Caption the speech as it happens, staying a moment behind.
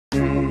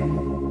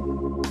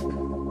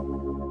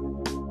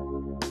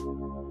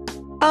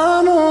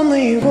I'm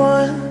only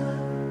one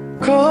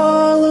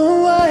call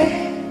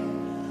away.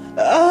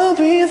 I'll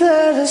be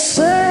there to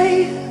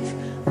save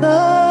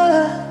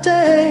the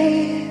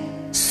day.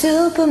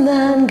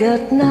 Superman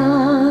got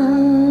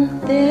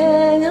nothing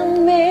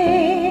on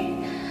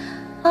me.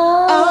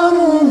 I'm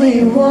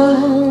only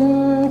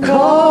one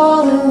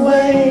call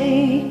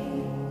away.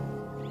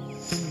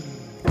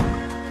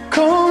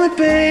 Call me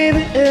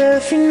baby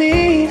if you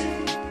need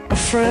a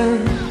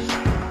friend.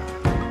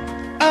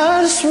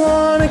 I just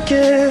wanna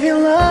give you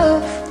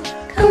love.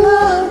 Come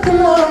on,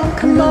 come on,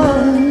 come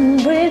on.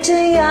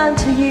 Reaching out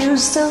to you,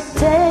 so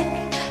take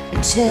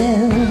a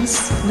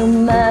chance. No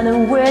matter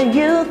where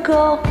you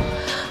go,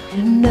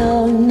 you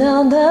know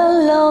not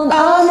alone.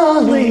 I'm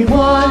only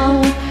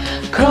one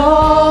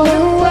call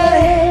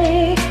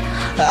away.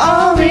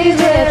 I'll be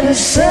there to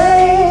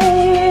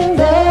save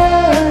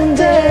the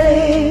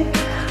day.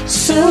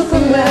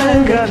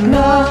 Superman got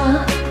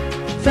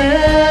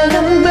nothing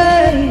to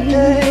make.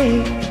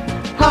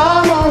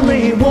 I'm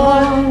only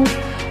one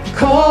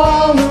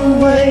call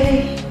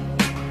away.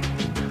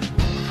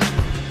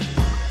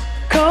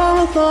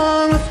 Come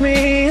along with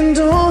me and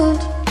don't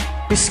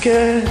be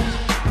scared.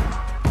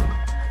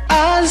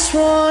 I just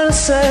wanna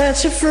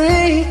set you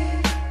free.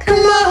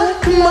 Come on,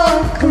 come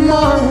on, come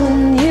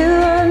on. You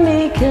and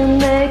me can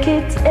make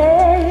it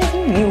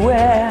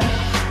anywhere,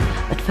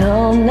 but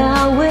for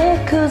now we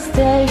could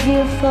stay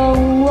here for a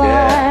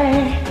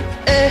while.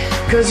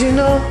 Cause you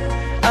know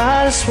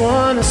I just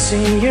wanna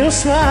see you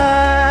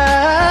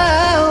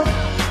smile.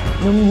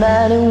 No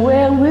matter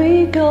where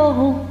we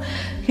go,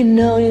 you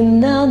know you're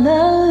not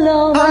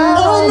alone. I'm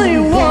only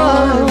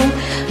one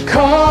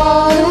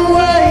call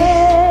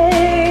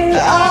away.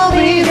 I'll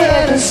be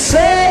there to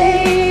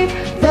save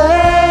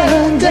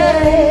the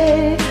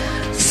day.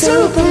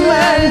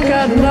 Superman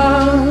got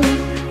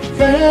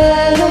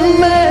nothing to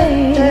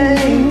make.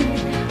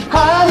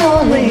 I'm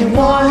only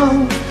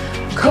one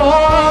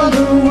call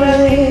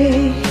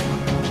away.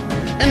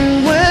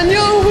 And when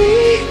you're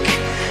weak,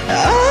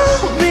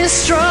 I'll be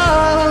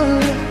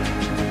strong.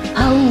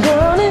 I'm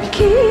gonna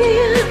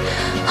keep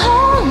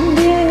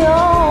holding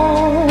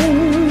on.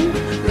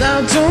 Now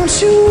don't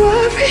you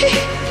worry,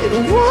 it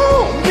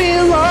won't be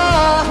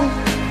long,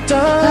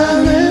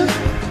 darling.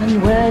 And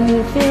when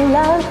you feel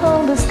like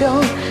hope is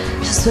gone,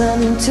 just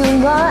run into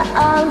my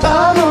arms.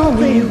 I'm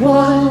only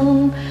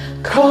one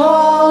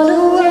call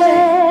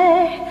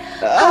away.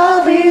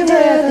 I'll be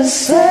there to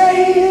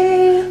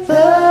save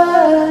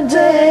the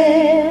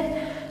day.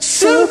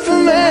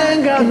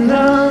 Superman got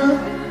nothing.